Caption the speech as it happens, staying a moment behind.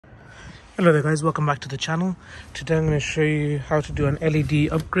Hello there guys, welcome back to the channel. Today I'm going to show you how to do an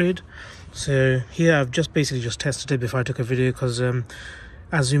LED upgrade. So here I've just tested it before I took a video because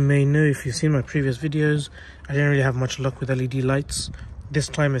as you may know if you've seen my previous videos, I didn't really have much luck with LED lights. This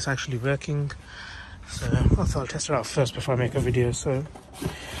time it's actually working. So I thought I'll test it out first before I make a video. So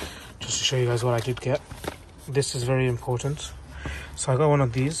just to show you guys what I did get. This is very important. So I got one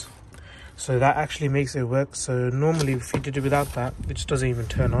of these. So that actually makes it work. So normally if you did it without that, it just doesn't even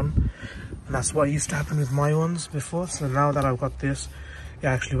turn on. And that's what used to happen with my ones before. So now that I've got this, it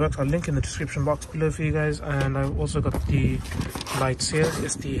actually works. I'll link in the description box below for you guys. And I've also got the lights here.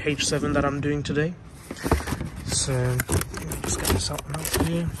 It's the H7 that I'm doing today. So let me just get this out now for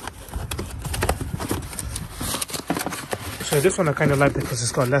you. So this one I kind of like because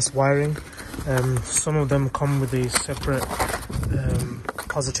it's got less wiring. Some of them come with a separate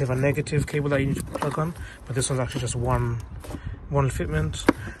positive and negative cable that you need to plug on, but this one's actually just one fitment.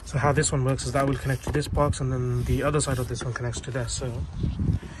 So how this one works is that will connect to this box, and then the other side of this one connects to there. So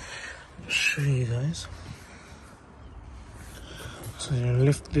I'll show you guys. So you're gonna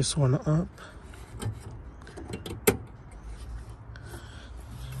lift this one up.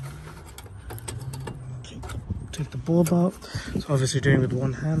 Take the bulb out. So obviously doing it with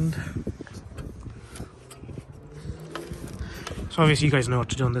one hand. So obviously you guys know what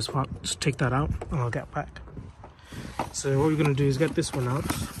to do on this part. Just take that out and I'll get back. So what we're going to do is get this one out.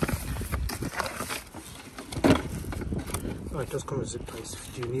 Oh, it does come with zip ties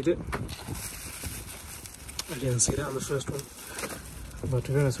if you do need it. I didn't see that on the first one. But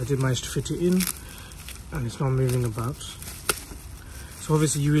to be honest, I did manage to fit it in and it's not moving about. So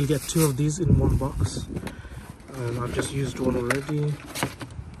obviously you will get two of these in one box. I've just used one already.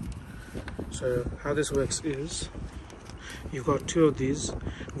 So how this works is, you've got two of these.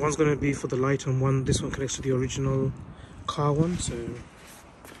 One's going to be for the light and this one connects to the original car one. So you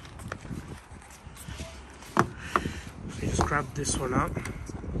just grab this one out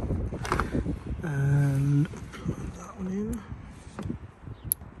and plug that one in.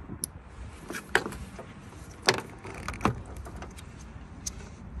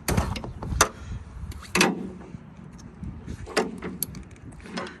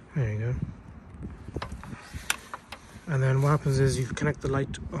 There you go. And then what happens is you connect the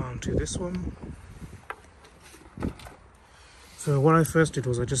light onto this one. So what I first did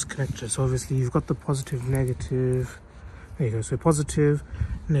was I just connected it. So obviously you've got the positive, negative. There you go. So positive,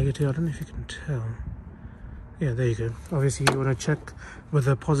 negative. I don't know if you can tell. Yeah, there you go. Obviously you want to check where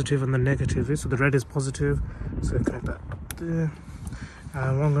the positive and the negative is. So the red is positive. So connect that up there.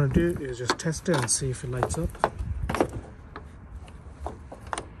 And what I'm going to do is just test it and see if it lights up.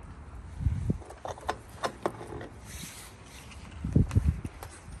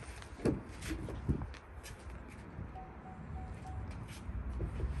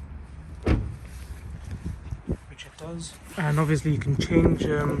 And obviously you can change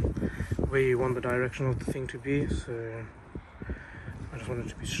where you want the direction of the thing to be. So I just want it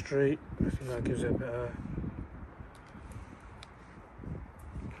to be straight. I think that gives it a better.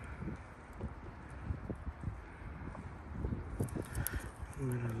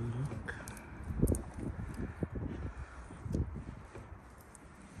 I'm gonna look.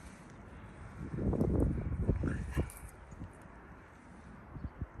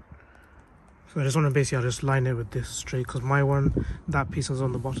 So I just want to basically just line it with this straight because my one, that piece is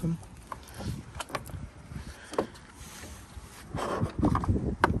on the bottom.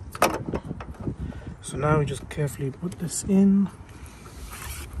 So now we just carefully put this in.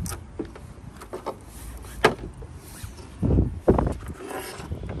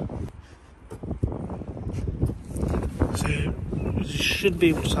 So you should be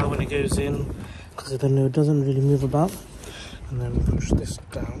able to tell when it goes in because then it doesn't really move about. And then we push this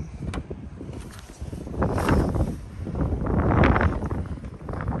down.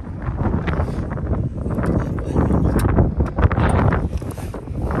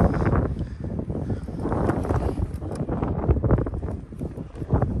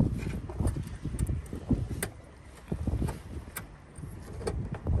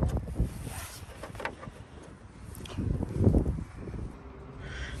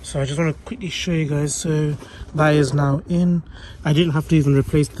 So I just want to quickly show you guys. So that is now in. I didn't have to even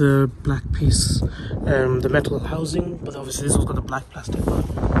replace the black piece, the metal housing, but obviously this one's got the black plastic part.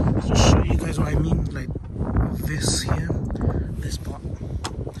 Just show you guys what I mean, like this here, this part.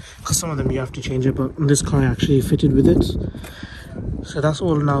 Because some of them you have to change it, but this car actually fitted with it. So that's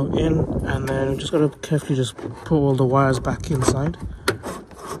all now in, and then we just got to carefully just put all the wires back inside.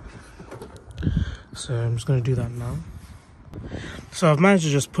 So I'm just going to do that now. So I've managed to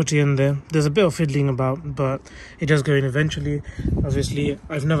just put it in there. There's a bit of fiddling about, but it does go in eventually. Obviously,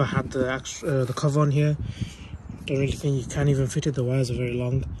 I've never had the cover on here. Don't really think you can even fit it. The wires are very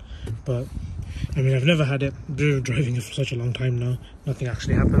long, but I mean, I've never had it. I've been driving it for such a long time now. Nothing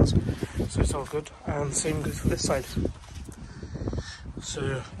actually happens, so it's all good. And same goes for this side.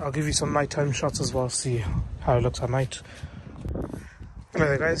 So I'll give you some nighttime shots as well, see how it looks at night. Hello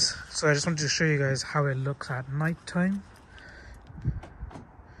there guys, so I just wanted to show you guys how it looks at night time.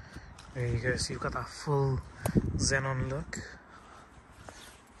 There you go, so you've got that full xenon look.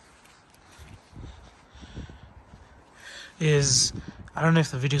 I don't know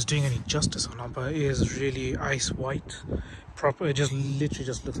if the video is doing any justice or not, but it is really ice white, proper. It just literally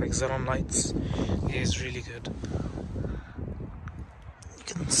just looks like xenon lights. It is really good. You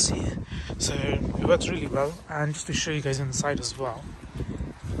can see it. So it works really well. And just to show you guys inside as well,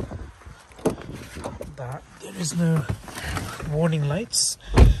 that there is no warning lights.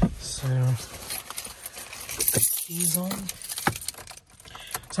 So put the keys on.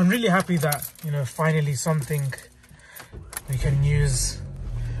 So I'm really happy that, you know, finally something we can use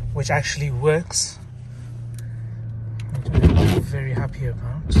which actually works, which I'm very happy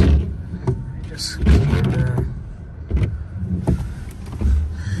about. Let me just clear the...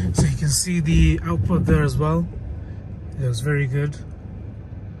 So you can see the output there as well. It looks very good.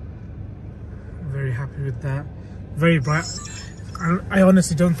 Very happy with that. Very bright. I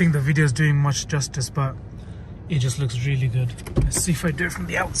honestly don't think the video is doing much justice, but it just looks really good. Let's see if I do it from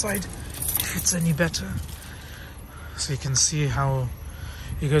the outside, if it's any better. So you can see how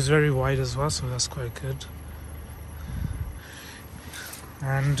it goes very wide as well, so that's quite good.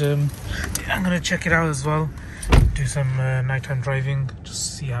 And I'm going to check it out as well, do some nighttime driving,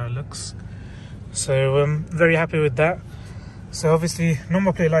 just see how it looks. So very happy with that. So obviously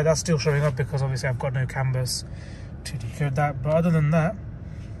number plate light, that's still showing up because obviously I've got no canvas to decode that, but other than that,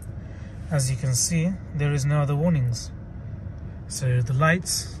 as you can see, there is no other warnings. So the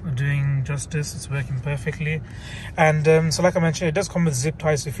lights are doing justice, it's working perfectly. And so like I mentioned, it does come with zip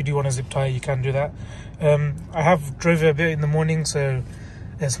ties, so if you do want a zip tie you can do that. I have drove it a bit in the morning, so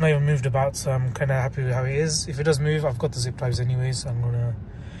it's not even moved about, so I'm kind of happy with how it is. If it does move, I've got the zip ties anyway, so I'm gonna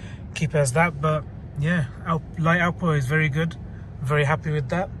keep it as that. But yeah, light output is very good, very happy with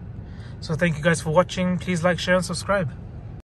that. So thank you guys for watching. Please like, share and subscribe.